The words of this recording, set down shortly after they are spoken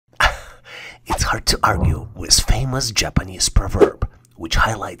hard to argue with famous Japanese proverb, which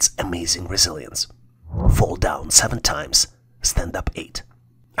highlights amazing resilience. Fall down 7 times, stand up 8.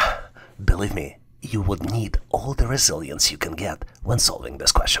 Believe me, you would need all the resilience you can get when solving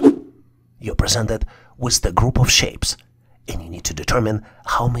this question. You're presented with the group of shapes, and you need to determine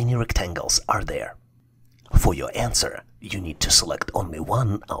how many rectangles are there. For your answer, you need to select only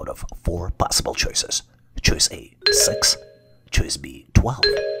one out of 4 possible choices. Choice A, 6, choice B, 12,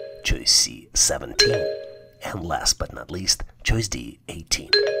 choice C, 17, and last but not least, choice D, 18.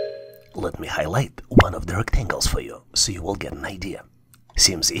 Let me highlight one of the rectangles for you so you will get an idea.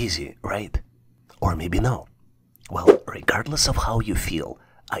 Seems easy, right? Or maybe no. Well, regardless of how you feel,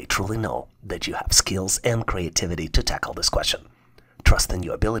 I truly know that you have skills and creativity to tackle this question. Trust in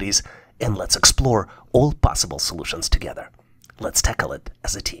your abilities, and let's explore all possible solutions together. Let's tackle it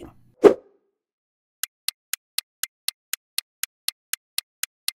as a team.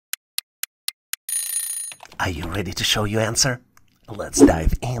 Are you ready to show your answer? Let's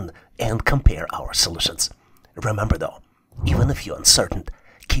dive in and compare our solutions. Remember though, even if you're uncertain,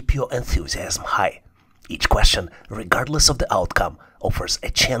 keep your enthusiasm high. Each question, regardless of the outcome, offers a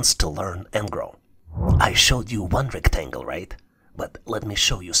chance to learn and grow. I showed you one rectangle, right? But let me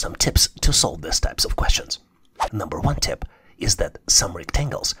show you some tips to solve these types of questions. Number 1 tip is that some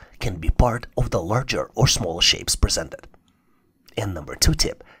rectangles can be part of the larger or smaller shapes presented. And number 2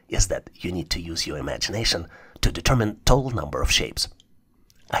 tip is that you need to use your imagination to determine total number of shapes.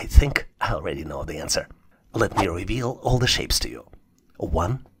 I think I already know the answer. Let me reveal all the shapes to you.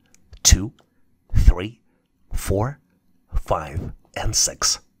 1, 2, 3, 4, 5, and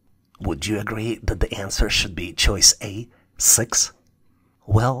 6. Would you agree that the answer should be choice A, 6?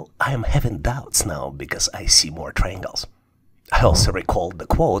 Well, I am having doubts now because I see more triangles. I also recalled the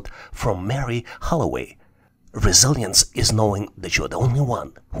quote from Mary Holloway. Resilience is knowing that you're the only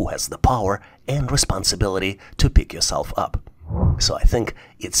one who has the power and responsibility to pick yourself up. So I think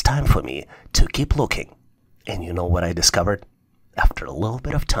it's time for me to keep looking. And you know what I discovered? After a little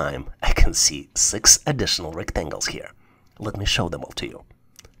bit of time, I can see 6 additional rectangles here. Let me show them all to you.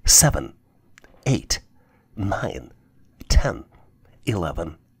 7, 8, 9, 10,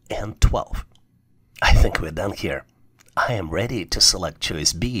 11, and 12. I think we're done here. I am ready to select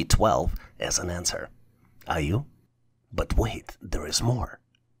choice B, 12, as an answer. Are you? But wait, there is more.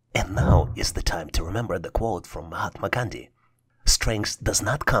 And now is the time to remember the quote from Mahatma Gandhi. Strength does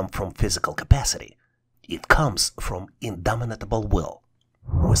not come from physical capacity. It comes from indomitable will.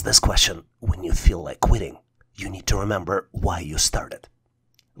 With this question, when you feel like quitting, you need to remember why you started.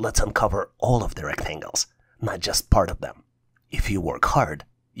 Let's uncover all of the rectangles, not just part of them. If you work hard,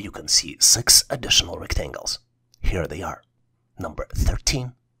 you can see 6 additional rectangles. Here they are. Number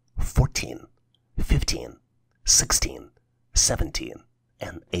 13, 14, 15, 16, 17,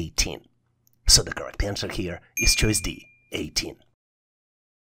 and 18. So the correct answer here is choice D, 18.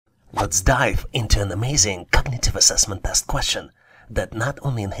 Let's dive into an amazing cognitive assessment test question that not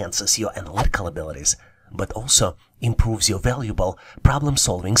only enhances your analytical abilities, but also improves your valuable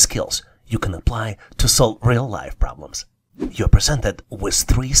problem-solving skills you can apply to solve real-life problems. You're presented with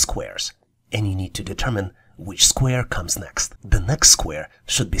 3 squares, and you need to determine which square comes next. The next square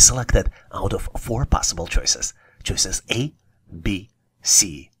should be selected out of 4 possible choices. Choices A, B,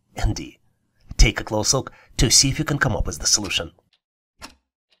 C, and D. Take a close look to see if you can come up with the solution.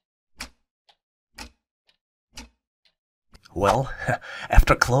 Well,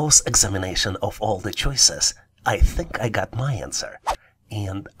 after close examination of all the choices, I think I got my answer.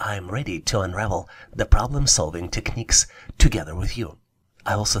 And I'm ready to unravel the problem-solving techniques together with you.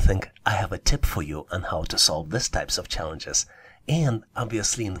 I also think I have a tip for you on how to solve these types of challenges, and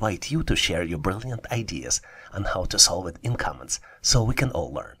obviously invite you to share your brilliant ideas on how to solve it in comments so we can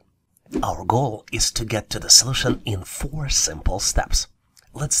all learn. Our goal is to get to the solution in 4 simple steps.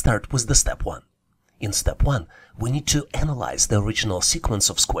 Let's start with the step 1. In step 1, we need to analyze the original sequence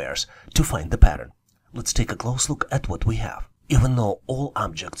of squares to find the pattern. Let's take a close look at what we have. Even though all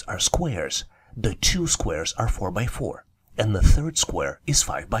objects are squares, the 2 squares are 4 by 4, and the 3rd square is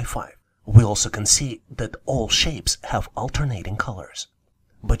 5 by 5. We also can see that all shapes have alternating colors.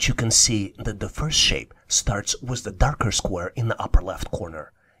 But you can see that the first shape starts with the darker square in the upper left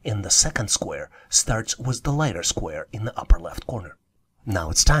corner, and the second square starts with the lighter square in the upper left corner. Now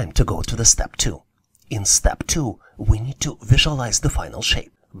it's time to go to the step 2. In step 2, we need to visualize the final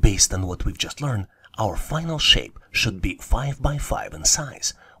shape. Based on what we've just learned, our final shape should be 5 by 5 in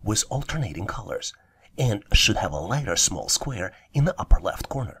size, with alternating colors, and should have a lighter small square in the upper left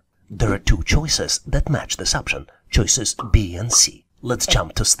corner. There are 2 choices that match this option, choices B and C. Let's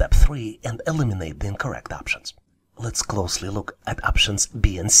jump to step 3 and eliminate the incorrect options. let's closely look at options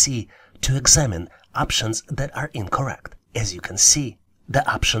B and C to examine options that are incorrect. As you can see, the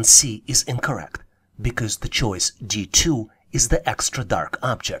option C is incorrect because the choice D2 is the extra dark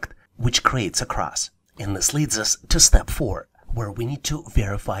object, which creates a cross. And this leads us to step 4, where we need to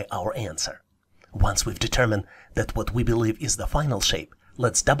verify our answer. Once we've determined that what we believe is the final shape,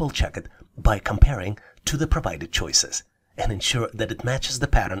 let's double check it by comparing to the provided choices and ensure that it matches the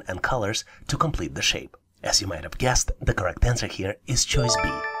pattern and colors to complete the shape. As you might have guessed, the correct answer here is choice B,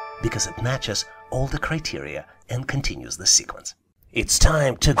 because it matches all the criteria and continues the sequence. It's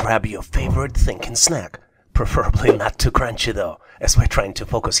time to grab your favorite thinking snack, preferably not too crunchy though, as we're trying to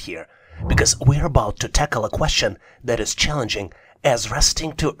focus here, because we're about to tackle a question that is challenging as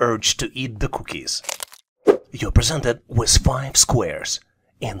resting to urge to eat the cookies. You're presented with 5 squares,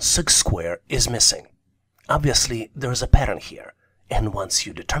 and 6 square is missing. Obviously, there's a pattern here, and once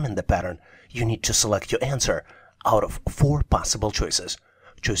you determine the pattern, you need to select your answer out of 4 possible choices.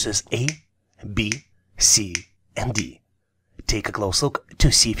 Choices A, B, C, and D. Take a close look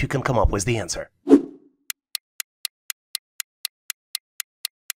to see if you can come up with the answer.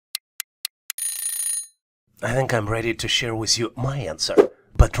 I think I'm ready to share with you my answer.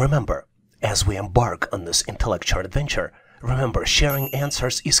 But remember, as we embark on this intellectual adventure, remember sharing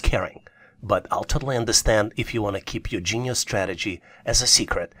answers is caring. But I'll totally understand if you want to keep your genius strategy as a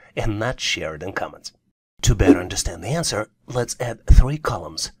secret and not share it in comments. To better understand the answer, let's add 3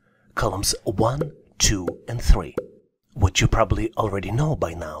 columns. Columns 1, 2, and 3. What you probably already know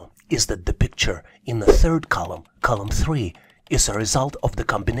by now is that the picture in the 3rd column, column 3, is a result of the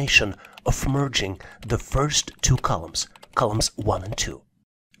combination of merging the first 2 columns, columns 1 and 2.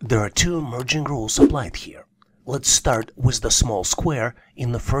 There are 2 merging rules applied here. Let's start with the small square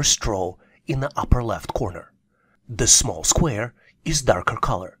in the first row in the upper left corner. The small square is darker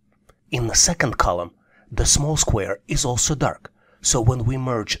color. In the 2nd column, the small square is also dark, so when we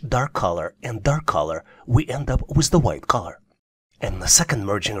merge dark color and dark color, we end up with the white color. And the 2nd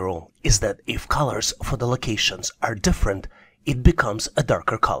merging rule is that if colors for the locations are different, it becomes a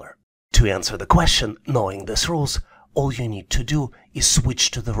darker color. To answer the question, knowing these rules, all you need to do is switch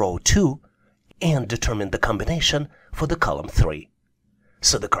to the row 2 and determine the combination for the column 3.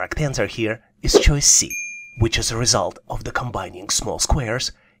 So the correct answer here is choice C, which is a result of the combining small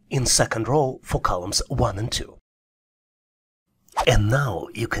squares in 2nd row for columns 1 and 2. And now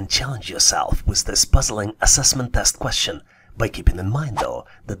you can challenge yourself with this puzzling assessment test question by keeping in mind though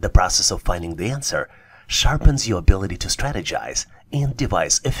that the process of finding the answer sharpens your ability to strategize and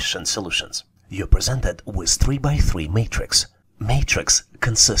devise efficient solutions. You're presented with 3x3 matrix. Matrix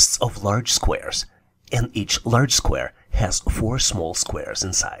consists of large squares, and each large square has 4 small squares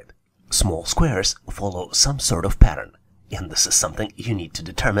inside. Small squares follow some sort of pattern, and this is something you need to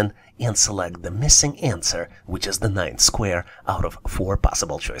determine and select the missing answer, which is the 9th square out of 4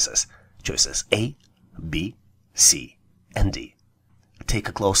 possible choices. Choices A, B, C, and D. Take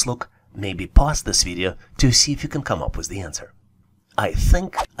a close look, maybe pause this video to see if you can come up with the answer. I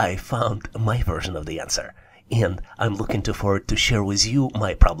think I found my version of the answer, and I'm looking forward to share with you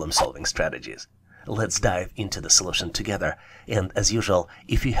my problem-solving strategies. Let's dive into the solution together, and as usual,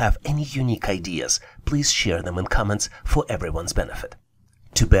 if you have any unique ideas, please share them in comments for everyone's benefit.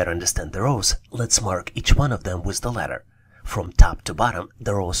 To better understand the rows, let's mark each one of them with the letter. From top to bottom,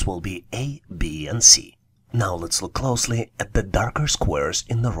 the rows will be A, B, and C. Now let's look closely at the darker squares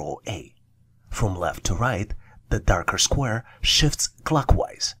in the row A. From left to right, the darker square shifts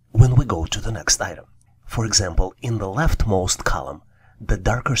clockwise when we go to the next item. For example, in the leftmost column, the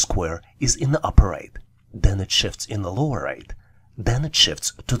darker square is in the upper right, then it shifts in the lower right, then it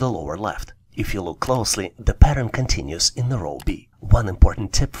shifts to the lower left. If you look closely, the pattern continues in the row B. One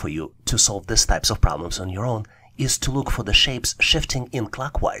important tip for you to solve these types of problems on your own is to look for the shapes shifting in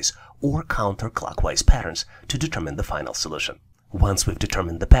clockwise or counterclockwise patterns to determine the final solution. Once we've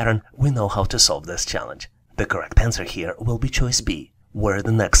determined the pattern, we know how to solve this challenge. The correct answer here will be choice B, where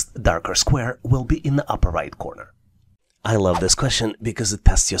the next darker square will be in the upper right corner. I love this question because it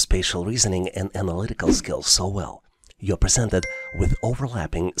tests your spatial reasoning and analytical skills so well. You're presented with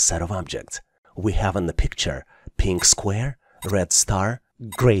overlapping set of objects. We have in the picture pink square, red star,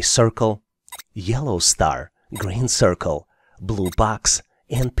 gray circle, yellow star, green circle, blue box,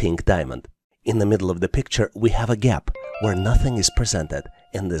 and pink diamond. In the middle of the picture, we have a gap where nothing is presented,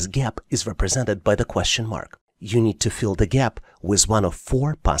 and this gap is represented by the question mark. You need to fill the gap with one of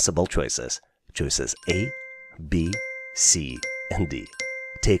 4 possible choices. Choices A, B, C, and D.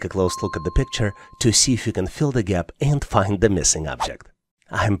 Take a close look at the picture to see if you can fill the gap and find the missing object.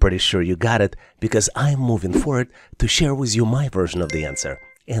 I'm pretty sure you got it because I'm moving forward to share with you my version of the answer.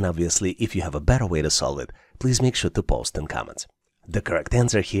 And obviously, if you have a better way to solve it, please make sure to post in comments. The correct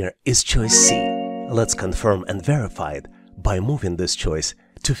answer here is choice C. Let's confirm and verify it by moving this choice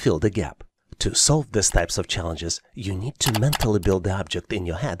to fill the gap. To solve these types of challenges, you need to mentally build the object in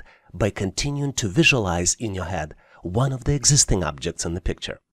your head by continuing to visualize in your head one of the existing objects in the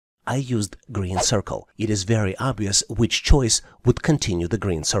picture. I used green circle. It is very obvious which choice would continue the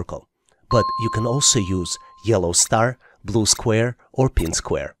green circle. But you can also use yellow star, blue square, or pink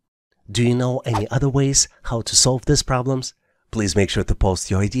square. Do you know any other ways how to solve these problems? Please make sure to post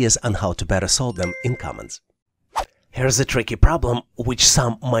your ideas on how to better solve them in comments. Here's a tricky problem which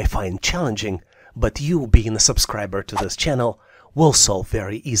some might find challenging, but you, being a subscriber to this channel, will solve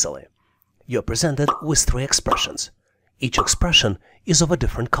very easily. You're presented with 3 expressions. Each expression is of a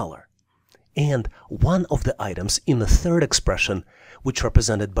different color. And one of the items in the third expression, which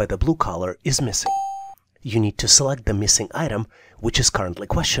represented by the blue color, is missing. You need to select the missing item, which is currently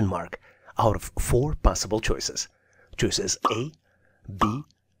question mark, out of 4 possible choices. Choices A, B,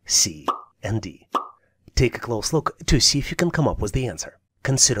 C, and D. Take a close look to see if you can come up with the answer.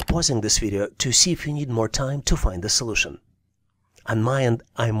 Consider pausing this video to see if you need more time to find the solution. On my end,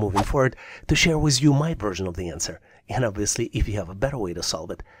 I'm moving forward to share with you my version of the answer, and obviously if you have a better way to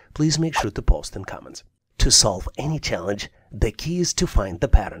solve it, please make sure to post in comments. To solve any challenge, the key is to find the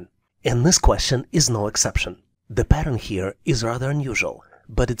pattern, and this question is no exception. The pattern here is rather unusual,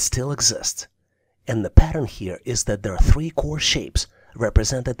 but it still exists. And the pattern here is that there are 3 core shapes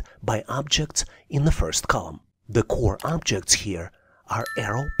represented by objects in the first column. The core objects here are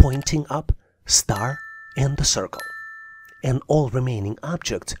arrow pointing up, star, and the circle. And all remaining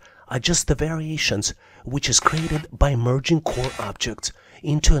objects are just the variations which is created by merging core objects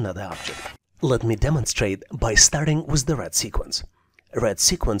into another object. Let me demonstrate by starting with the red sequence. Red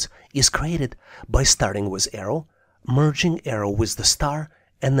sequence is created by starting with arrow, merging arrow with the star,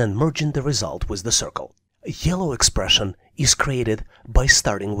 and then merging the result with the circle. Yellow expression is created by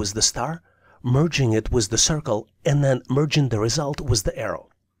starting with the star, merging it with the circle, and then merging the result with the arrow.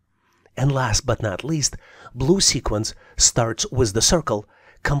 And last but not least, blue sequence starts with the circle,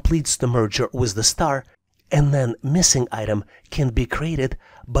 completes the merger with the star, and then missing item can be created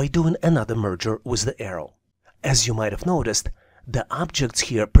by doing another merger with the arrow. As you might have noticed, the objects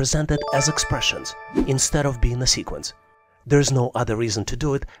here presented as expressions instead of being a sequence. There's no other reason to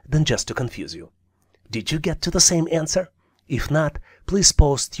do it than just to confuse you. Did you get to the same answer? If not, please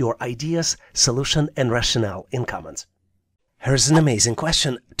post your ideas, solution, and rationale in comments. Here's an amazing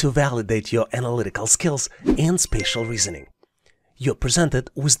question to validate your analytical skills and spatial reasoning. You're presented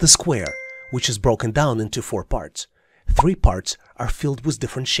with the square, which is broken down into 4 parts. 3 parts are filled with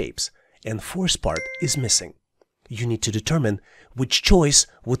different shapes, and 4th part is missing. You need to determine which choice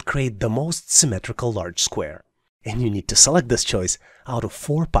would create the most symmetrical large square. And you need to select this choice out of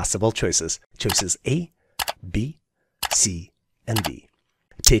 4 possible choices. Choices A, B, C, and D.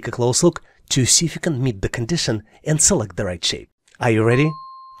 Take a close look to see if you can meet the condition and select the right shape. Are you ready?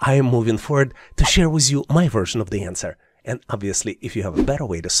 I am moving forward to share with you my version of the answer. And obviously, if you have a better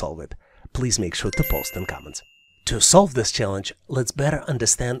way to solve it, please make sure to post in comments. To solve this challenge, let's better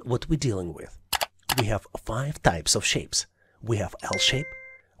understand what we're dealing with. We have 5 types of shapes. We have L shape,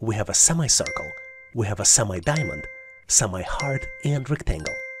 we have a semicircle, we have a semi-diamond, semi-heart, and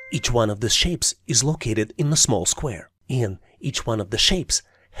rectangle. Each one of these shapes is located in a small square, and each one of the shapes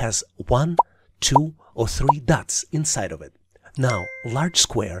has 1, 2, or 3 dots inside of it. Now, large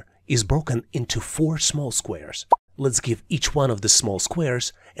square is broken into 4 small squares. Let's give each one of the small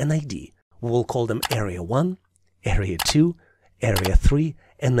squares an ID. We will call them Area 1, Area 2, Area 3,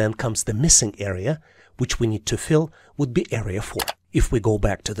 and then comes the missing area, which we need to fill would be Area 4. If we go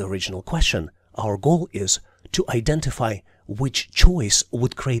back to the original question, our goal is to identify which choice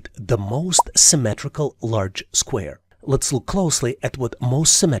would create the most symmetrical large square. Let's look closely at what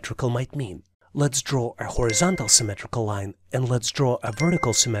most symmetrical might mean. Let's draw a horizontal symmetrical line and let's draw a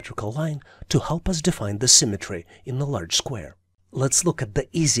vertical symmetrical line to help us define the symmetry in the large square. Let's look at the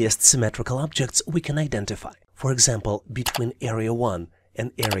easiest symmetrical objects we can identify. For example, between Area 1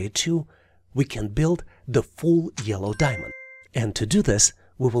 and Area 2, we can build the full yellow diamond. And to do this,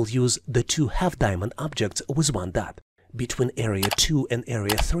 we will use the 2 half-diamond objects with 1 dot. Between Area 2 and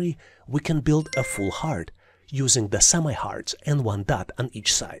Area 3, we can build a full heart, using the semi-hearts and 1 dot on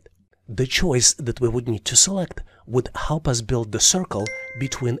each side. The choice that we would need to select would help us build the circle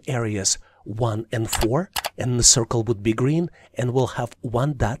between areas 1 and 4, and the circle would be green and will have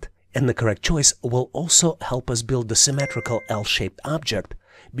 1 dot, and the correct choice will also help us build the symmetrical L-shaped object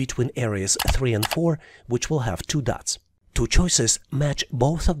between areas 3 and 4, which will have 2 dots. 2 choices match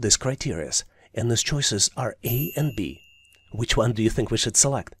both of these criteria, and these choices are A and B. Which one do you think we should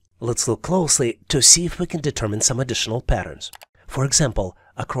select? Let's look closely to see if we can determine some additional patterns. For example,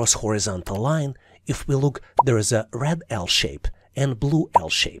 across horizontal line, if we look, there is a red L shape and blue L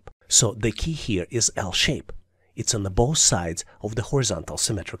shape. So the key here is L shape. It's on the both sides of the horizontal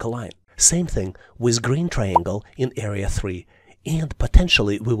symmetrical line. Same thing with green triangle in area 3, and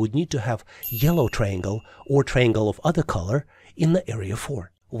potentially we would need to have yellow triangle or triangle of other color in the area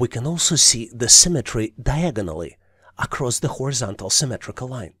 4. We can also see the symmetry diagonally across the horizontal symmetrical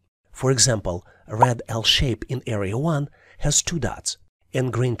line. For example, a red L shape in area 1 has 2 dots,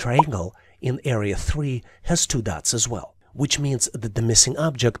 and green triangle in area 3 has 2 dots as well, which means that the missing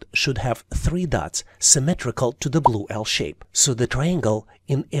object should have 3 dots symmetrical to the blue L shape. So the triangle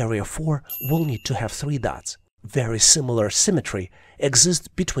in area 4 will need to have 3 dots. Very similar symmetry exists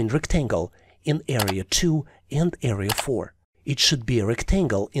between rectangle in area 2 and area 4. It should be a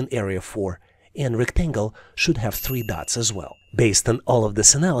rectangle in area 4, and rectangle should have 3 dots as well. Based on all of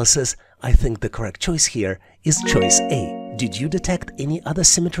this analysis, I think the correct choice here is choice A. Did you detect any other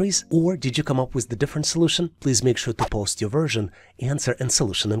symmetries, or did you come up with the different solution? Please make sure to post your version, answer, and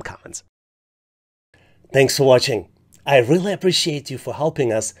solution in comments. Thanks for watching. I really appreciate you for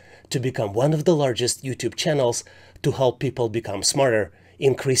helping us to become one of the largest YouTube channels to help people become smarter,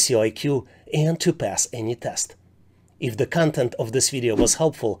 increase your IQ, and to pass any test. If the content of this video was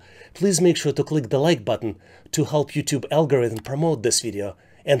helpful, please make sure to click the like button to help YouTube algorithm promote this video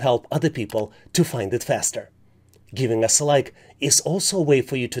and help other people to find it faster. Giving us a like is also a way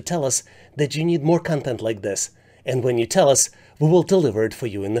for you to tell us that you need more content like this, and when you tell us, we will deliver it for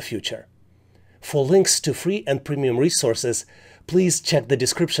you in the future. For links to free and premium resources, please check the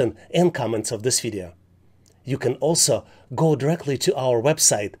description and comments of this video. You can also go directly to our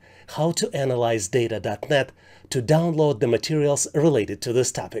website, howtoanalyzedata.net, to download the materials related to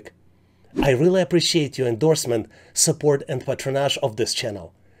this topic. I really appreciate your endorsement, support, and patronage of this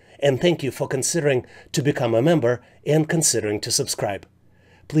channel. And thank you for considering to become a member and considering to subscribe.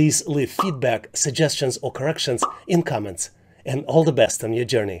 Please leave feedback, suggestions, or corrections in comments. And all the best on your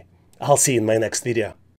journey. I'll see you in my next video.